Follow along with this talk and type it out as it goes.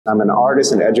I'm an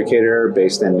artist and educator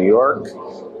based in New York,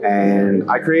 and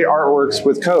I create artworks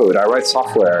with code. I write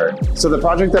software. So the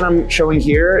project that I'm showing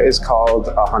here is called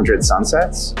 100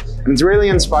 Sunsets. And it's really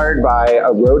inspired by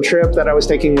a road trip that I was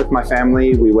taking with my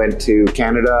family. We went to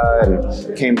Canada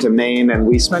and came to Maine, and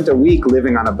we spent a week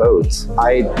living on a boat.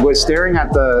 I was staring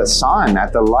at the sun,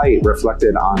 at the light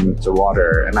reflected on the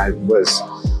water, and I was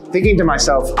thinking to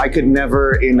myself, I could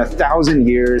never in 1,000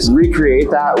 years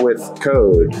recreate that with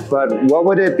code, but what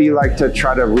would it be like to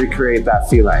try to recreate that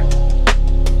feeling?